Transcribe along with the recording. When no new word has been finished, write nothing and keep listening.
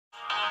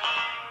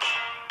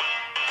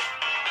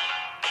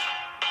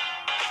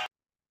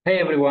Hey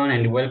everyone,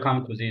 and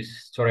welcome to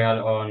this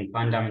tutorial on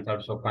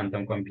fundamentals of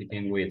quantum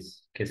computing with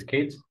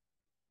Qiskit.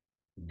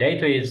 Day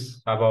 2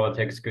 is about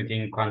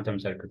executing quantum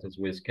circuits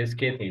with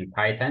Qiskit in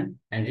Python.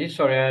 And this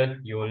tutorial,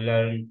 you will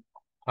learn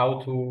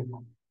how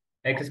to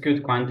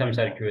execute quantum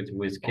circuits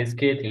with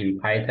Qiskit in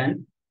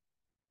Python.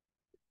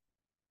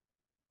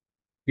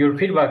 Your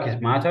feedback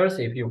is matters.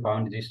 If you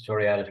found this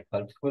tutorial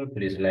helpful,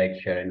 please like,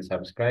 share, and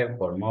subscribe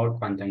for more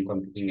quantum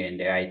computing and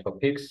AI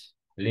topics.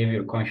 Leave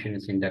your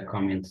questions in the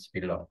comments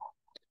below.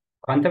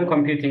 Quantum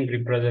computing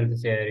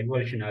represents a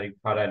revolutionary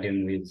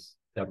paradigm with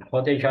the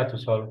potential to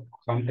solve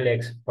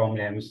complex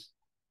problems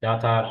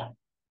that are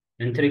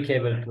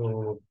intricate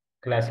to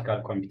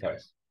classical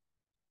computers.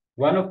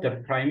 One of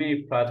the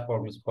primary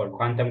platforms for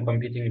quantum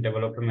computing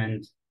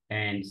development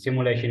and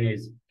simulation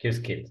is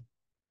Qiskit,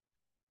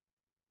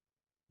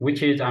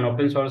 which is an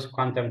open source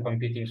quantum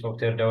computing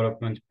software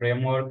development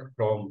framework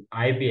from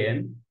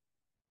IBM.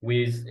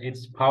 With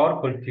its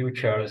powerful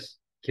features,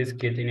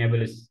 Qiskit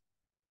enables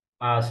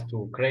us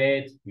to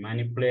create,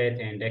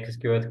 manipulate, and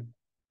execute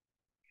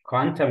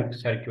quantum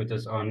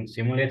circuits on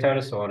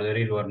simulators or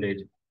real-world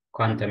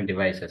quantum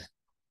devices.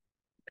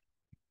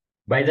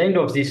 By the end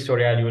of this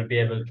tutorial, you will be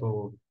able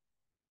to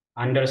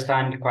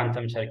understand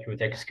quantum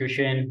circuit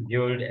execution,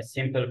 build a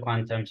simple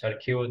quantum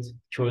circuit,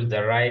 choose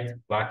the right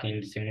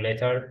backend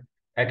simulator,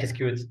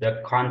 execute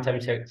the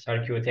quantum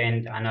circuit,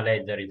 and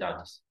analyze the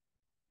results.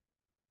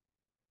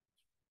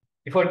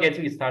 Before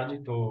getting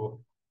started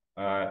to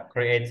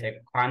create a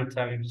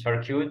quantum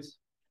circuit,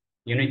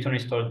 you need to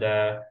install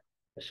the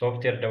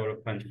software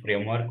development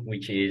framework,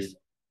 which is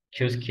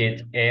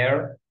Qiskit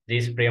Air.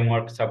 This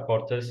framework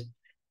supports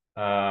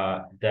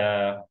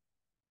the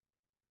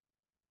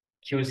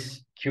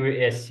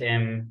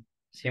QSM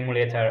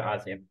simulator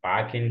as a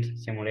backend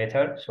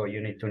simulator. So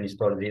you need to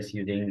install this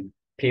using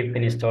pip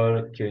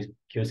install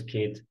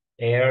Qiskit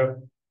Air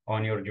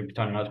on your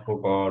Jupyter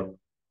Notebook or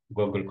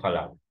Google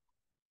Colab.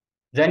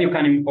 Then you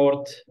can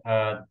import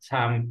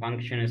some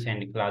functions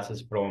and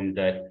classes from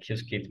the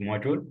Qiskit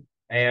module,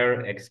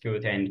 Air,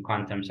 Execute, and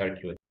Quantum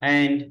Circuit.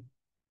 And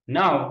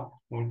now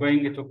we're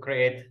going to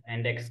create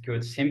and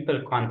execute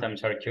simple quantum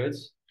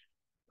circuits.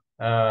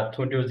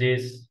 To do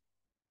this,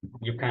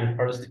 you can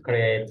first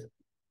create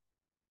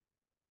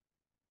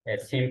a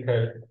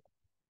simple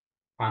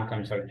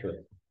quantum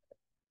circuit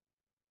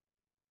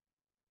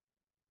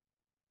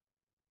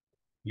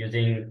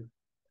using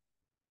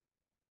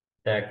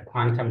the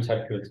quantum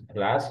circuit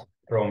class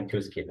from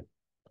Qiskit.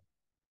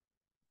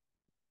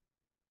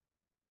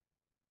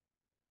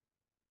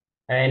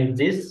 And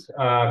this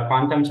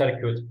quantum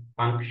circuit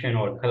function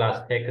or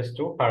class takes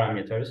two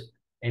parameters,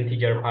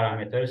 integer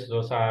parameters.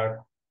 Those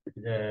are,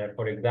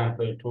 for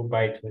example, 2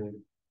 by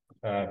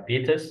 2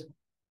 bits.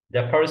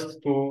 The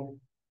first two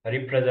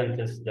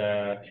represents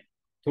the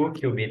 2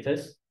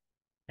 qubits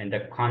in the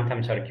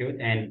quantum circuit,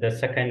 and the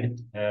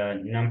second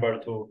number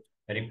 2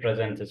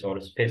 represents or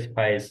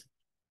specifies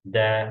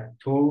the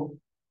 2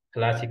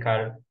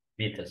 classical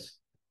bits.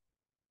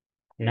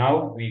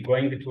 Now we're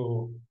going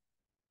to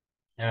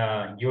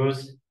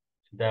use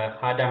the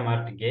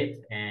Hadamard gate,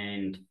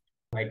 and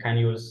I can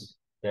use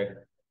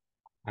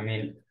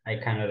I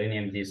can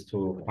rename this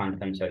to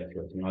quantum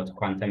circuit, not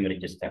quantum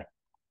register.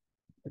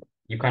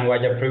 You can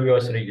watch a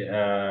previous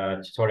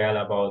tutorial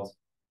about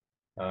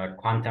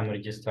quantum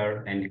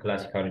register and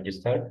classical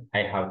register. I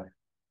have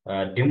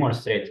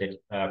demonstrated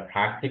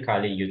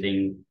practically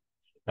using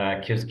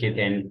Qiskit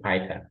and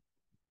Python.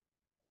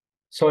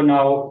 So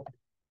now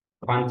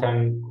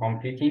quantum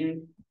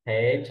computing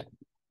had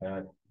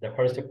the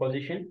first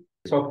position,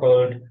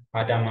 so-called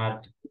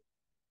Hadamard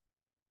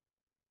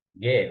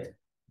gate,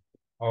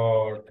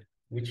 or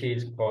which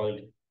is called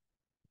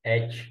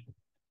H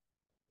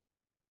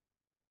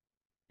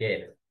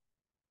gate.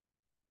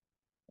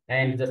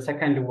 And the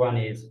second one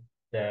is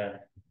the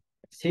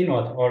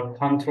CNOT or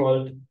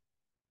controlled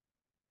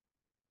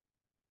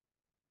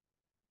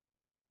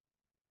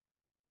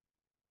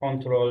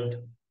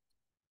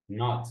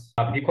knots.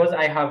 Because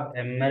I have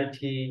a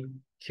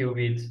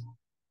multi-qubit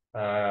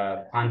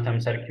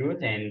quantum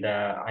circuit, and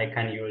I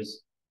can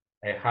use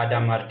a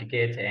Hadamard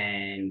gate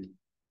and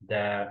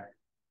the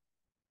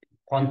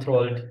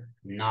controlled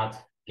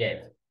knot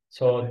gate.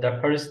 So the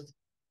first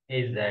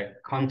is the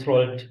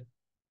controlled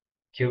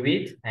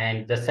qubit,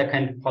 and the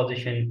second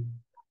position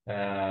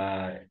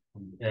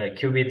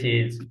qubit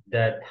is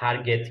the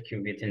target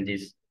qubit in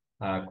this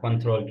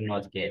controlled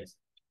knot gate.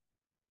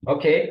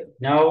 Okay,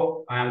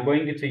 now I'm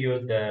going to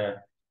use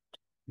the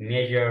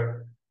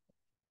measure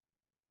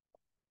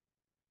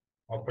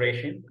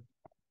operation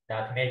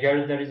that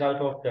measures the result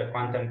of the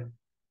quantum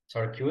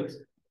circuit.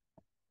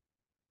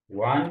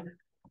 One,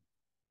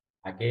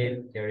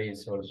 again, there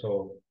is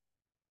also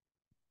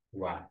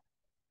one.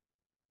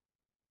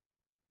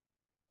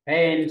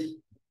 And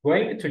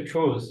going to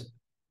choose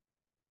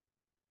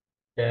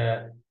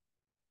the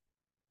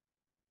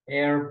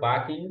air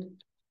backend,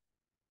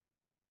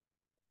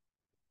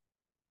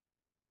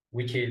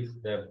 which is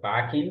the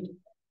backend.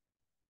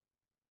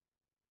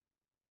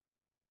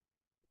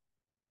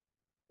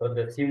 So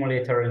the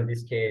simulator in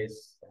this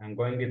case I'm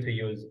going to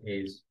use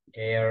is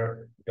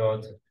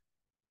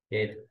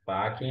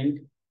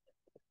air.getBackend.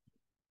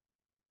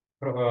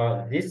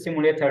 This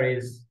simulator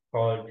is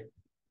called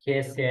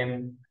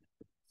KSM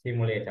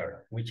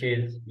simulator, which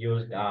is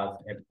used as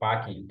a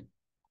backend.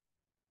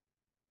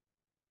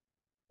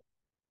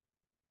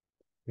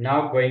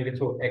 Now going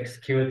to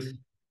execute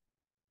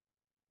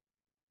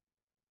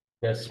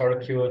the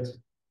circuit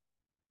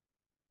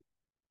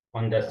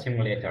on the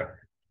simulator.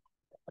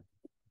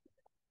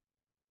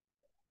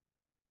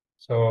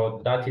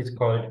 So that is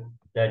called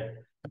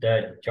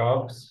the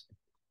jobs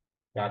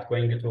that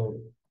going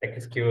to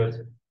execute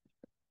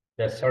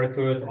the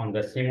circuit on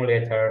the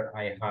simulator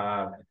I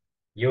have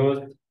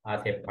used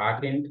as a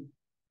backend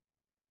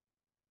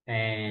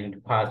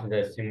and pass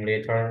the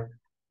simulator.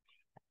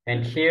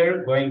 And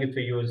here going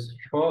to use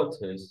shorts,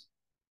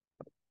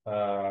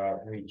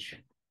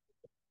 which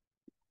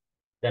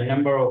the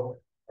number of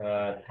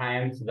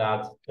times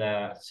that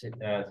the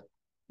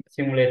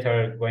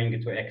simulator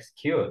going to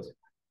execute.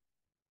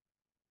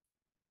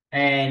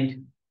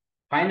 And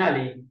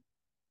finally,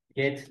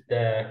 get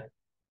the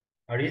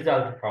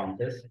result from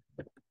this.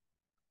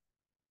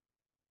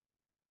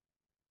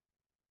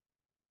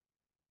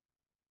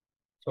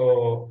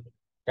 So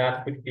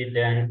that could be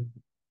done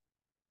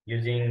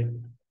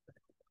using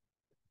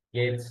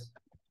get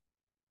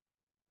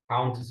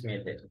counts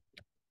method.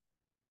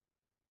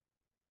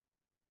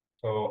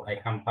 So I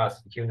can pass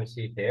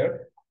QC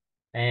there,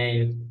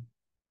 and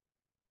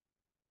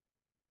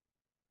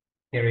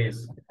here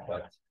is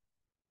what.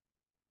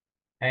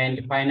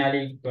 And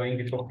finally, going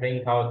to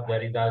print out the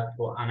result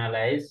to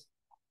analyze.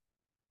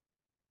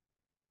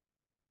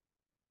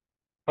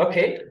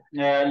 Okay,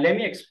 let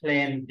me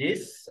explain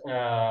this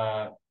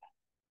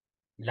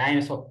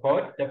lines of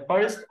code. The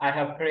first, I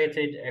have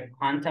created a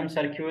quantum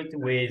circuit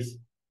with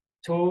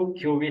 2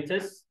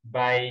 qubits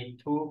by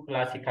 2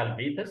 classical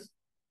bits,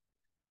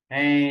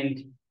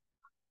 and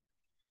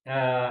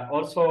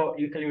also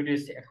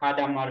includes a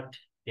Hadamard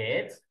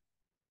gate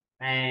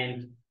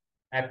and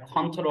a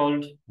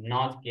controlled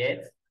NOT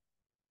gate,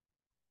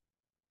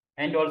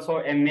 and also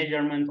a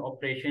measurement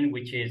operation,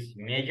 which is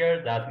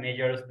measures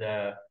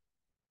the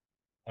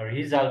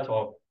result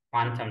of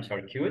quantum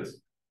circuits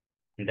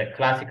in the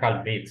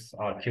classical bits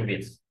or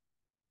qubits.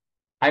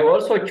 I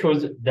also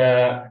choose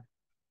the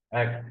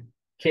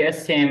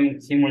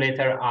KSM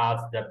simulator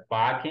as the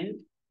backend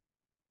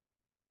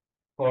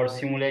for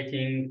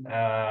simulating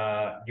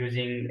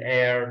using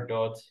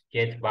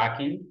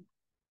air.getBackend.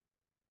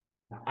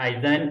 I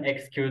then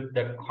execute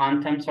the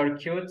quantum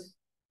circuits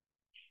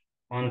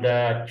on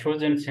the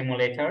chosen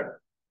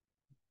simulator,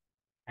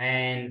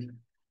 and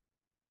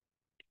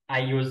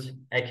I use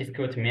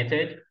execute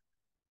method.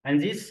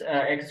 And this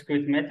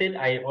execute method,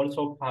 I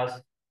also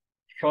pass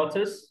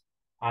shortest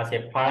as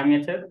a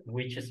parameter,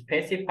 which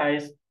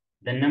specifies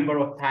the number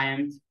of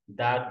times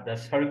that the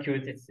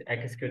circuit is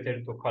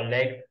executed to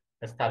collect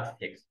the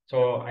statistics.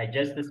 So I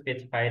just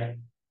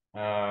specified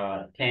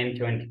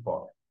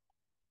 1024.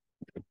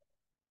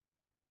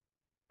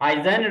 I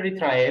then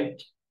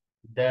retrieved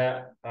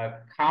the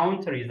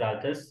count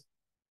results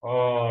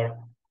or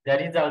the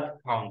result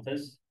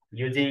counters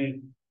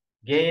using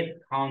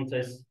get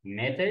counters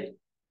method,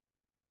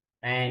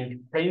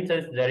 and prints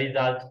the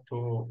result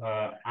to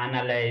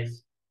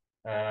analyze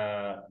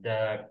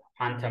the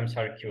quantum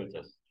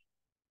circuits.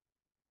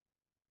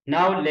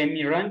 Now let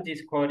me run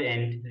this code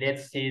and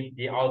let's see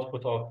the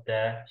output of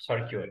the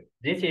circuit.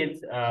 This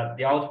is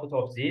the output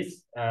of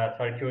this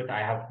circuit I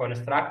have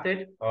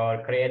constructed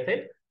or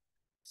created.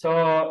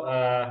 So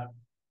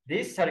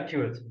this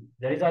circuit,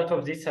 the result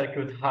of this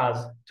circuit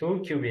has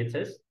 2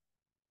 qubits.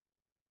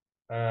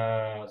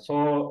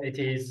 So it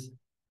is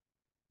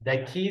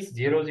the keys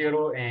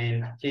 00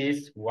 and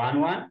keys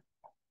 11.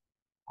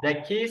 The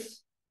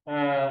keys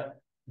 00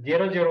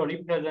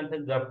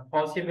 represented the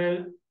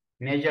possible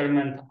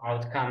measurement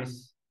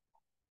outcomes.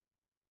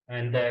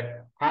 And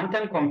the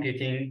quantum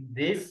computing,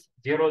 this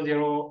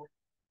 00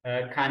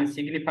 can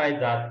signify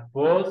that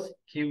both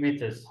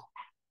qubits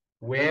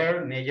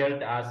were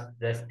measured as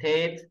the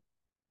state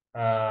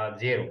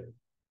 0.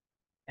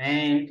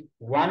 And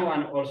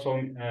 11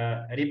 also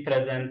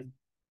represent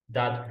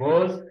that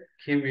both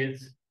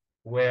qubits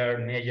were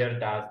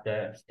measured as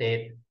the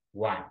state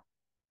 1.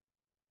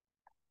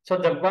 So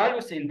the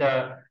values in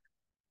the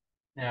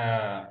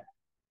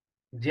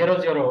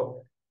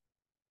 00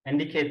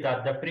 indicate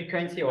that the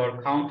frequency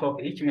or count of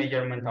each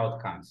measurement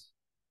outcomes.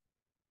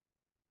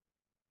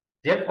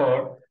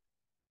 Therefore,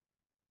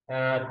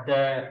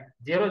 the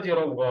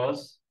 00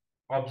 was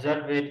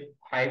observed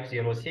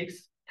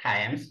 506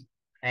 times,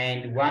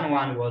 and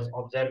 11 was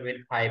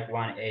observed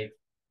 518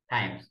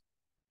 times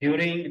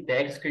during the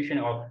execution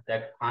of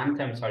the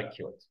quantum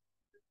circuit.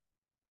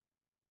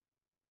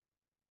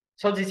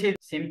 So this is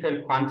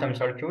simple quantum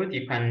circuit.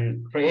 You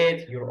can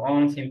create your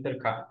own simple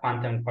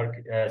quantum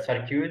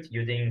circuit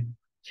using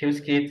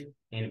Qiskit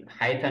in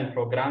Python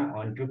program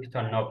on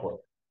Jupyter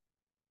Notebook.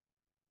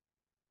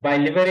 By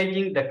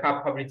leveraging the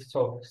capabilities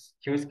of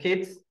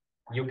Qiskit,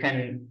 you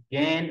can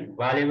gain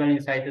valuable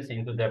insights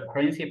into the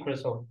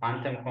principles of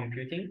quantum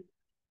computing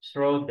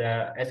through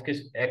the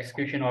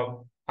execution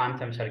of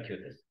quantum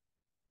circuits.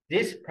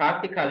 This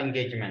practical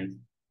engagement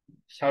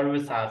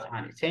serves as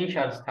an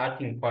essential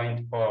starting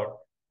point for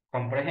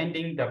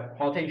comprehending the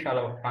potential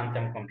of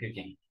quantum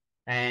computing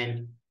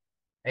and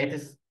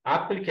its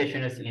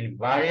applications in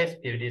various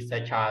fields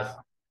such as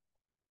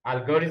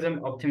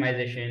algorithm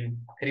optimization,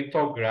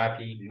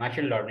 cryptography,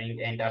 machine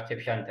learning, and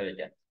artificial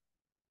intelligence.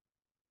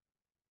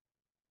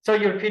 So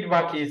your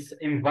feedback is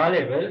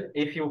invaluable.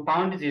 If you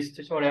found this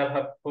tutorial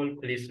helpful,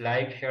 please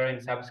like, share,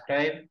 and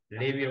subscribe.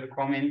 Leave your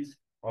comments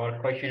or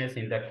questions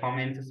in the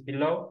comments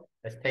below.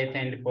 Stay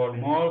tuned for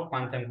more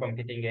quantum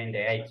computing and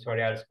AI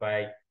tutorials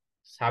by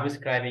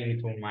subscribing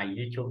to my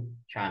YouTube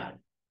channel.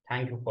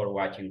 Thank you for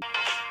watching.